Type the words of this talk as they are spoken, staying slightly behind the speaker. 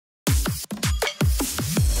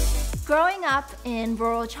Growing up in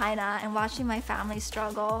rural China and watching my family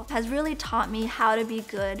struggle has really taught me how to be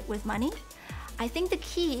good with money. I think the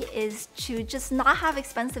key is to just not have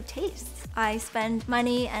expensive tastes. I spend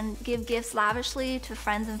money and give gifts lavishly to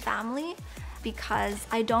friends and family because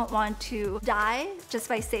I don't want to die just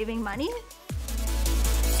by saving money.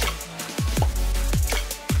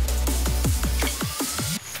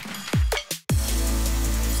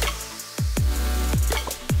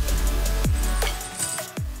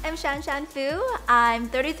 I'm Shan Shan Fu. I'm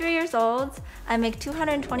 33 years old. I make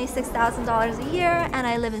 $226,000 a year and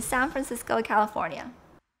I live in San Francisco, California.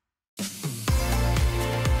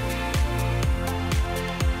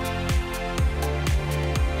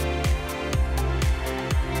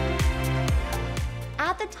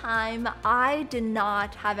 At the time, I did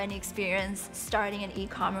not have any experience starting an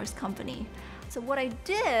e-commerce company. So what I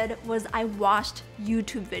did was I watched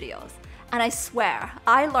YouTube videos, and I swear,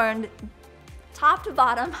 I learned top to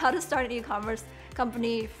bottom how to start an e-commerce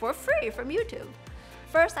company for free from YouTube.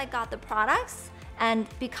 First, I got the products, and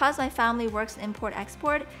because my family works in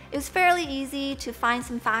import-export, it was fairly easy to find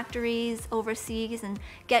some factories overseas and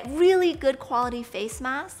get really good quality face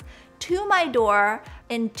masks to my door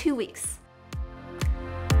in 2 weeks.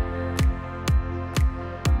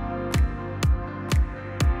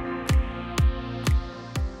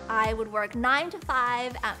 I would work 9 to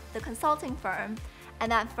 5 at the consulting firm,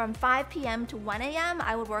 and then from 5 p.m. to 1 a.m.,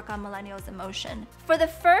 I would work on Millennials in Motion. For the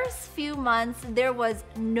first few months, there was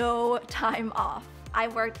no time off. I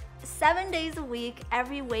worked 7 days a week,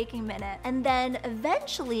 every waking minute. And then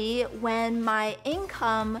eventually, when my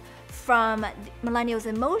income from Millennials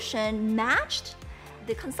in Motion matched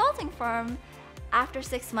the consulting firm, after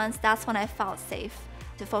 6 months, that's when I felt safe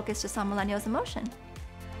to focus just on Millennials in Motion.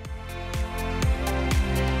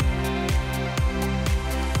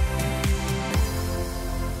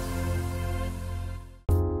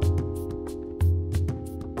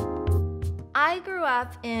 I grew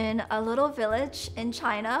up in a little village in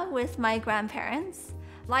China with my grandparents.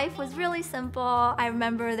 Life was really simple. I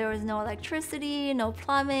remember there was no electricity, no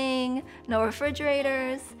plumbing, no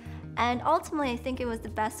refrigerators. And ultimately, I think it was the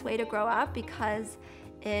best way to grow up because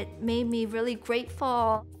it made me really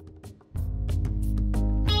grateful.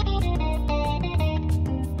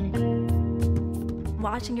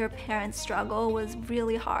 Watching your parents struggle was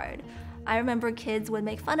really hard. I remember kids would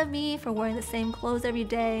make fun of me for wearing the same clothes every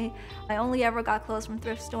day. I only ever got clothes from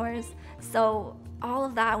thrift stores. So all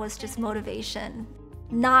of that was just motivation.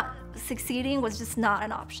 Not succeeding was just not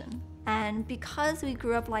an option. And because we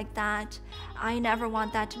grew up like that, I never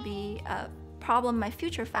want that to be a problem in my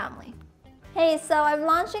future family. Hey, so I'm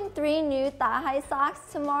launching 3 new thigh-high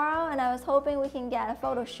socks tomorrow, and I was hoping we can get a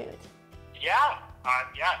photo shoot. Yeah,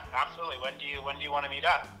 absolutely. When do you want to meet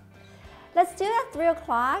up? Let's do it at 3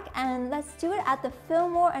 o'clock, and let's do it at the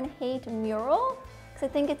Fillmore and Haight mural, because I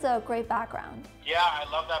think it's a great background. Yeah, I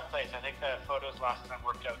love that place. I think the photos last time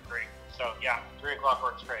worked out great. So yeah, 3 o'clock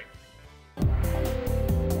works great.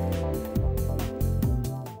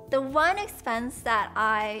 The one expense that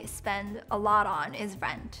I spend a lot on is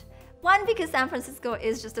rent. One, because San Francisco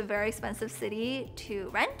is just a very expensive city to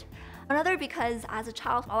rent. Another, because as a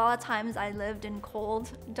child, a lot of times I lived in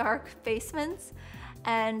cold, dark basements.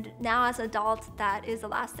 And now as an adult, that is the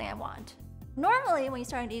last thing I want. Normally, when you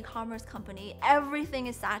start an e-commerce company, everything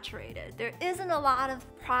is saturated. There isn't a lot of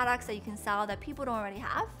products that you can sell that people don't already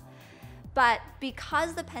have. But because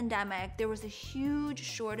of the pandemic, there was a huge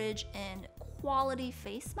shortage in quality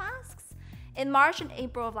face masks. In March and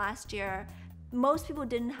April of last year, most people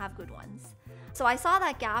didn't have good ones. So I saw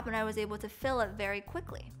that gap and I was able to fill it very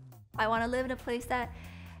quickly. I want to live in a place that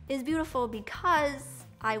is beautiful because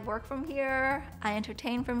I work from here, I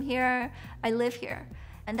entertain from here, I live here.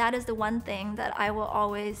 And that is the one thing that I will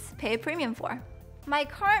always pay a premium for. My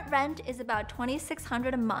current rent is about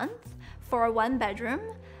 $2,600 a month for a 1-bedroom,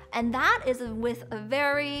 and that is with a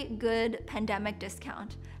very good pandemic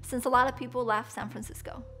discount, since a lot of people left San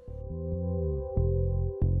Francisco.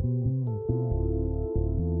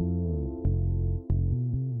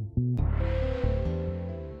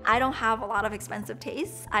 I don't have a lot of expensive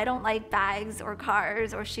tastes. I don't like bags or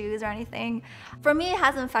cars or shoes or anything. For me, it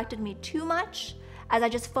hasn't affected me too much as I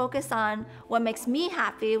just focus on what makes me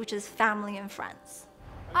happy, which is family and friends.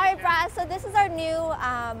 All right, Brad, so this is our new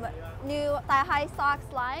thigh-high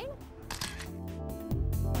socks line.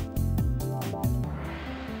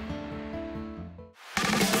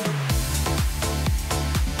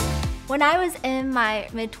 When I was in my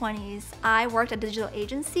mid-20s, I worked at a digital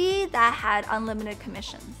agency that had unlimited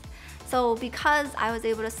commissions. So because I was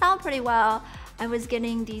able to sell pretty well, I was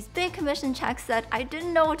getting these big commission checks that I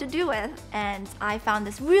didn't know what to do with. And I found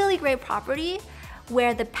this really great property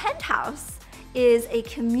where the penthouse is a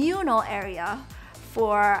communal area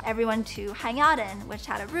for everyone to hang out in, which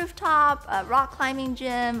had a rooftop, a rock climbing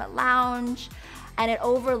gym, a lounge, and it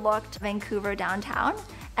overlooked Vancouver downtown.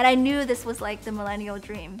 And I knew this was like the millennial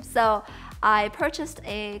dream. So I purchased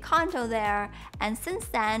a condo there, and since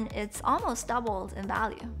then, it's almost doubled in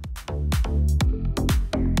value.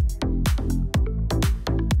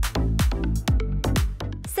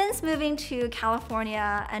 Since moving to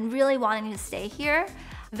California and really wanting to stay here,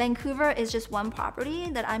 Vancouver is just one property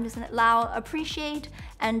that I'm just gonna allow appreciate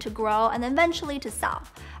and to grow and then eventually to sell.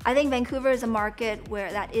 I think Vancouver is a market where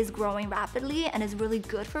that is growing rapidly and is really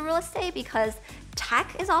good for real estate because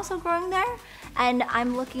tech is also growing there. And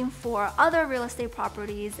I'm looking for other real estate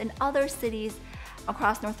properties in other cities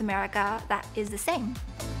across North America that is the same.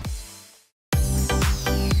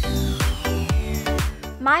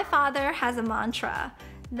 My father has a mantra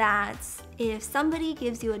that if somebody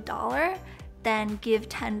gives you $1, then give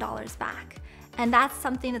 $10 back. And that's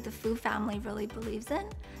something that the Fu family really believes in.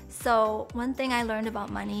 So one thing I learned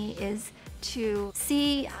about money is to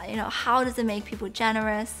see, how does it make people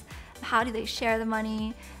generous? How do they share the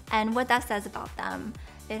money? And what that says about them.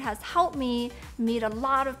 It has helped me meet a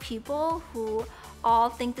lot of people who all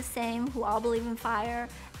think the same, who all believe in fire.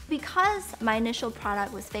 Because my initial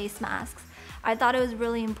product was face masks, I thought it was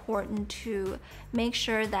really important to make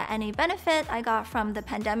sure that any benefit I got from the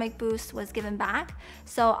pandemic boost was given back.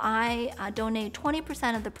 So I donate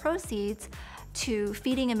 20% of the proceeds to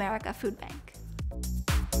Feeding America Food Bank.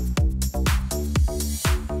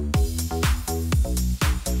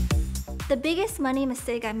 The biggest money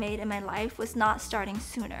mistake I made in my life was not starting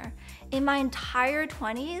sooner. In my entire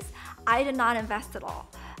 20s, I did not invest at all.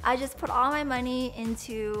 I just put all my money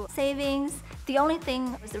into savings. The only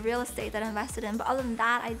thing was the real estate that I invested in, but other than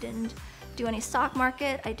that, I didn't do any stock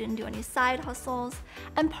market, I didn't do any side hustles.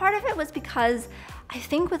 And part of it was because I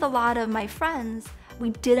think with a lot of my friends, we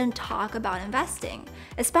didn't talk about investing,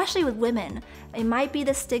 especially with women. It might be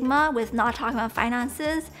the stigma with not talking about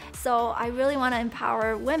finances, so I really want to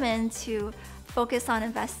empower women to focus on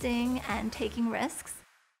investing and taking risks.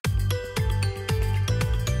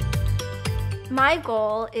 My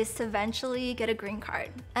goal is to eventually get a green card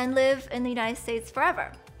and live in the United States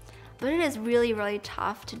forever. But it is really, really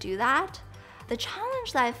tough to do that. The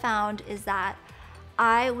challenge that I found is that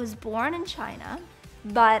I was born in China,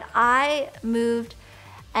 but I moved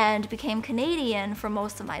and became Canadian for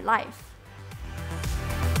most of my life.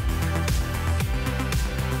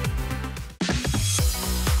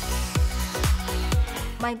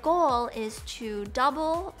 My goal is to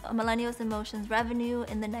double Millennials In Motion's revenue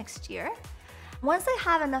in the next year. Once I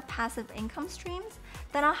have enough passive income streams,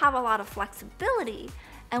 then I'll have a lot of flexibility.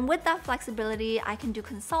 And with that flexibility, I can do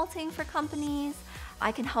consulting for companies,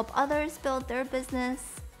 I can help others build their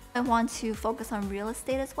business. I want to focus on real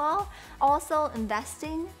estate as well. Also,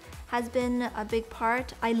 investing has been a big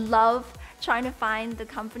part. I love trying to find the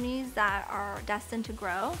companies that are destined to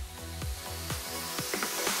grow.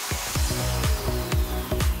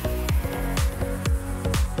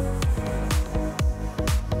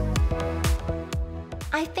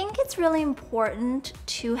 I think it's really important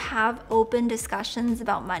to have open discussions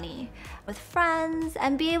about money with friends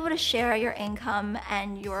and be able to share your income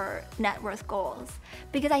and your net worth goals.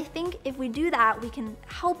 Because I think if we do that, we can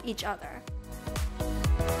help each other.